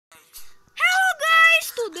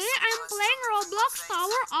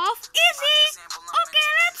power of easy. Okay,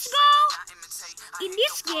 let's go. In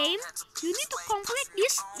this game, you need to complete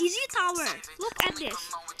this easy tower. Look at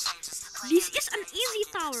this. This is an easy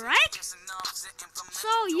tower, right? So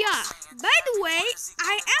yeah, by the way,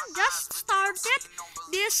 I am just started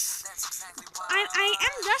this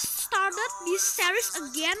series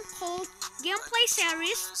again called gameplay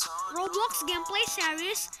series, Roblox gameplay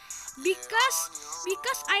series,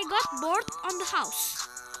 because I got bored on the house.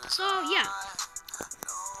 So yeah,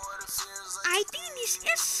 I think this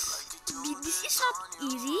is not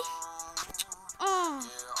easy.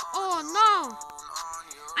 Oh no,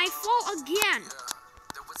 I fall again.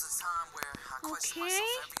 Okay,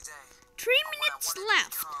 3 minutes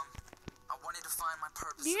left.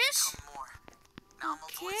 This.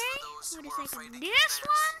 Okay, wait a second. This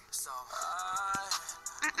one.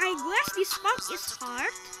 I guess this part is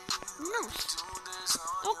hard. No.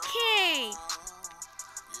 Okay.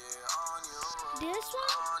 This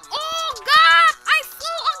one. Oh God! I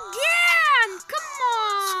fall again. Come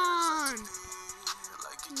on.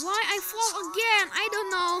 Why I fall again? I don't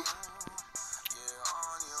know.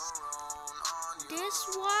 This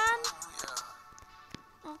one.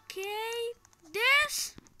 Okay.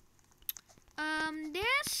 This.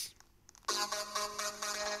 This.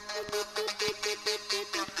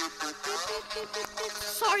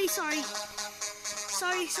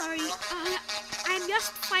 Sorry. I'm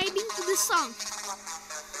just vibing to the song.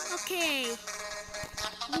 Okay.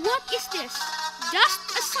 What is this? Just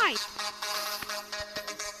a site.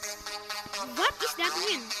 What does that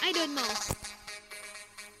mean? I don't know.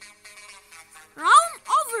 Round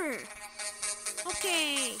over.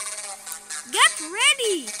 Okay. Get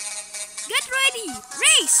ready.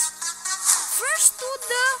 Race. First to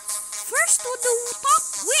the top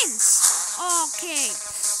wins. Okay.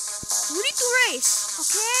 We need to race.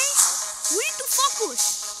 Okay. We need to focus.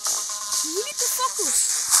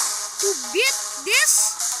 To beat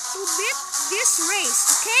this race.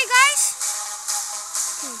 Okay, guys.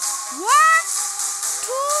 Okay. 1,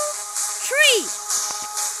 2, 3.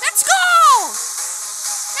 Let's go.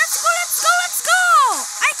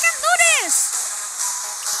 I can do this.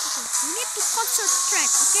 Okay, we need to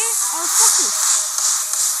concentrate, okay? Or focus.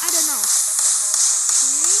 I don't know.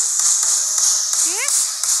 Okay. This.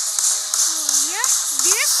 Oh yeah.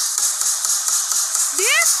 This.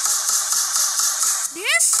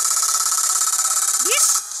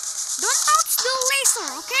 Don't touch the laser,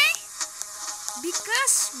 okay?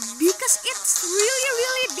 Because it's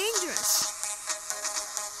really dangerous.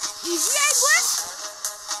 Easy, I guess.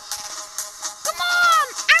 Come on!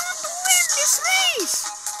 I want to win this race!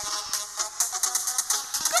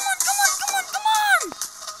 Come on!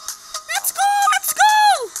 Let's go!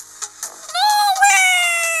 No way!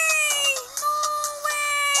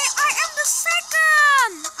 I am the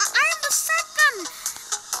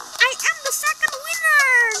second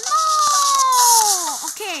winner! No!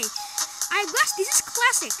 Okay, I guess this is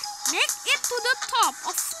classic. Make it to the top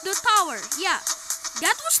of the tower. Yeah,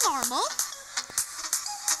 that was normal.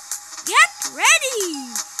 Get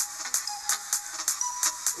ready!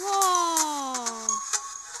 Whoa!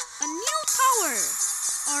 A new tower,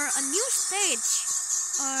 or a new stage,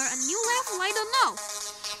 or a new level, I don't know.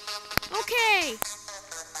 Okay,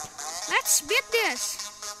 let's beat this.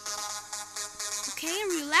 Okay,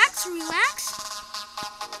 relax.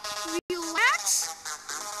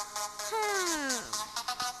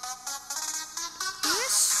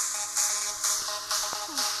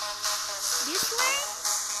 This way.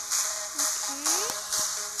 Okay.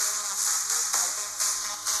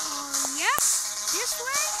 Yes, this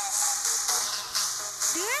way.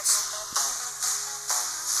 This.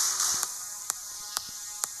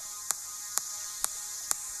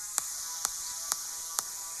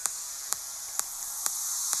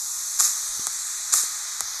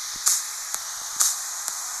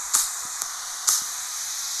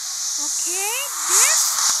 Okay, this.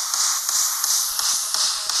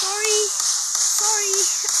 Sorry,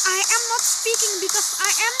 I am not speaking because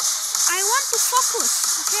I want to focus,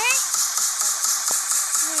 okay?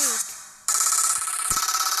 Wait.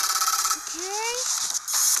 Okay.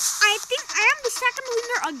 I think I am the second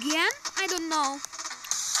winner again. I don't know.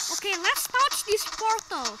 Okay, let's touch this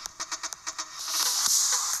portal.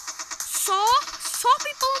 So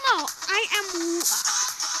people know I am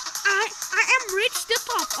reached the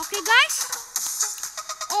top, okay guys?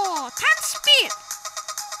 Oh, 10 speed.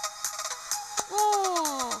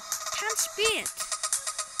 Oh, 10 speed.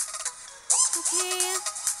 Okay.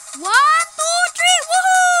 1, 2, 3.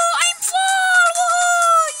 Woohoo! I'm full.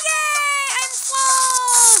 Woohoo! Yay! I'm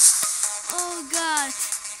full. Oh God.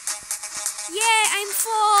 Yay! I'm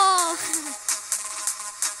full.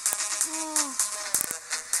 Oh.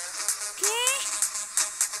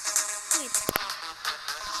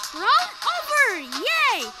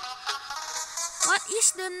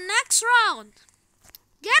 is the next round.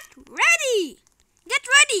 Get ready. Get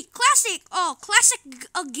ready. Classic. Oh, classic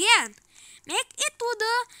again. Make it to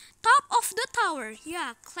the top of the tower.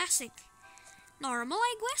 Yeah, classic. Normal,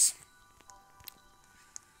 I guess.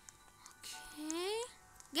 Okay.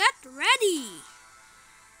 Get ready.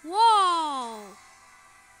 Whoa.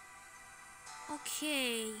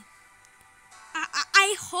 Okay.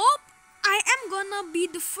 I hope I am gonna be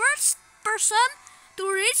the first person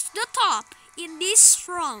to reach the top in this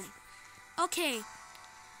round. Okay.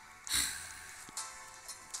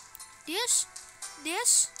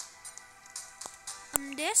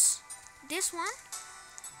 This one.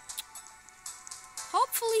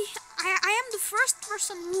 Hopefully, I am the first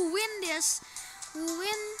person who won this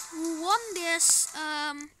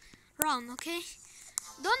round. Okay.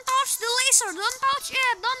 Don't touch the laser. Don't touch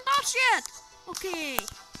it. Don't touch it. Okay.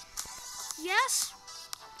 Yes.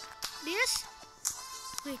 This.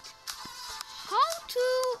 Wait. How to?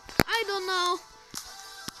 I don't know.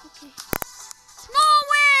 Okay. No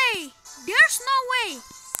way. There's no way.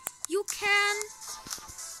 You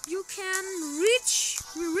can reach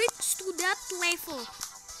to that level.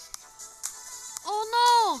 Oh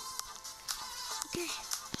no. Okay.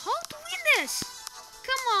 How to win this?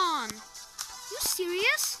 Come on. You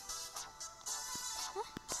serious? Huh?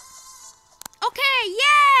 Okay,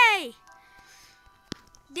 yay!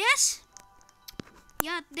 This?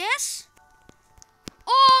 Yeah, this?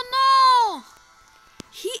 Oh no!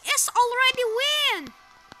 He is already win!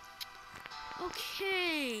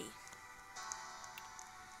 Okay.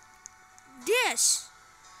 This?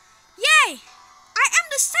 Yay! I am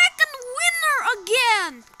the second winner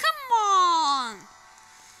again! Come on!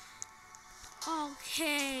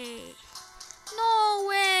 Okay. No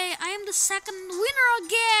way! I am the second winner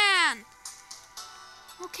again!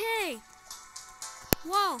 Okay.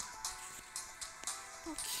 Wow.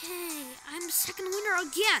 Okay, I'm the second winner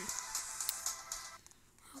again.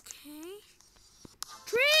 Okay.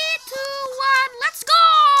 3, 2, 1, let's go!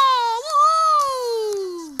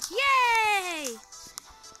 Woohoo! Yay!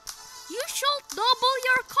 You should double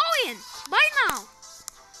your coin by now.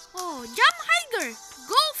 Oh, jump higher.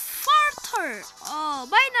 Go farther. Oh,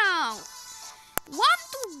 by now.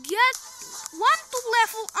 Want to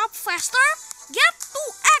level up faster? Get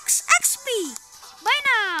 2x XP by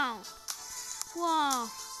now. Wow,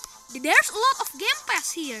 there's a lot of game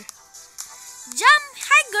pass here. Jump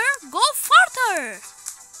higher, go farther.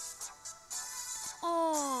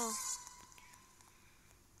 Oh,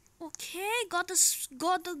 okay,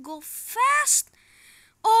 gotta go fast.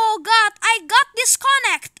 Oh God, I got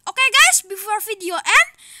disconnect. Okay guys, before video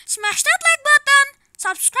end, smash that like button,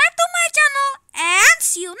 subscribe to my channel, and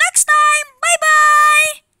see you next time.